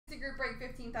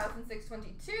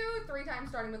15,622. 3 times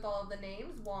starting with all of the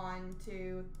names. 1,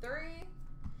 2, 3.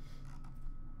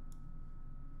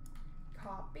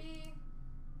 Copy.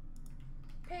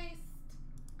 Paste.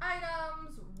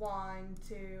 Items. 1,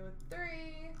 2, 3.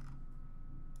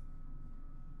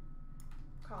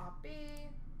 Copy.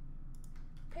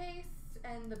 Paste.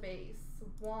 And the base.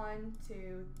 1,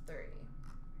 2, 3.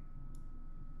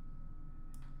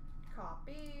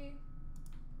 Copy.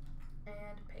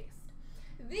 And paste.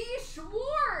 The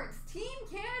Schwartz Team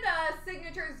Canada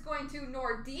signature is going to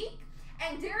Nordique.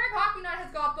 And Derek Hockeynut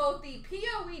has got both the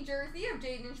POE jersey of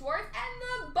Jaden Schwartz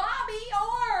and the Bobby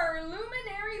Orr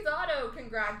Luminaries auto.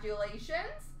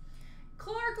 Congratulations.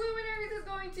 Clark Luminaries is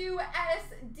going to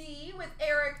SD with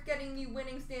Eric getting the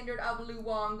winning standard of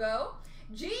Luongo.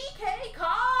 GK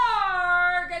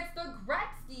Carr gets the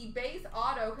Gretzky base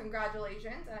auto.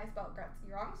 Congratulations. And I spelled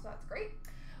Gretzky wrong, so that's great.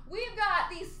 We've got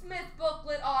the Smith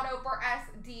booklet auto for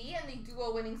SD and the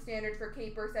dual winning standard for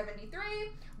Caper 73.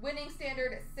 Winning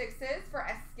standard 6s for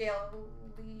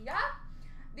Escalia.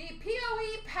 The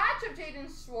POE patch of Jaden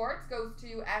Schwartz goes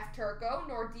to F Turco.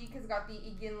 Nordique has got the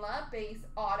Iginla base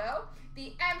auto.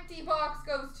 The empty box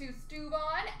goes to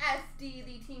Stuvon. SD,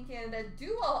 the Team Canada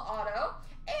dual auto.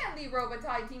 And the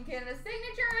Robitaille Team Canada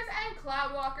signatures. And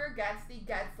Cloudwalker gets the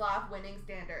Getzlaf winning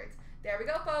standards. There we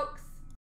go, folks.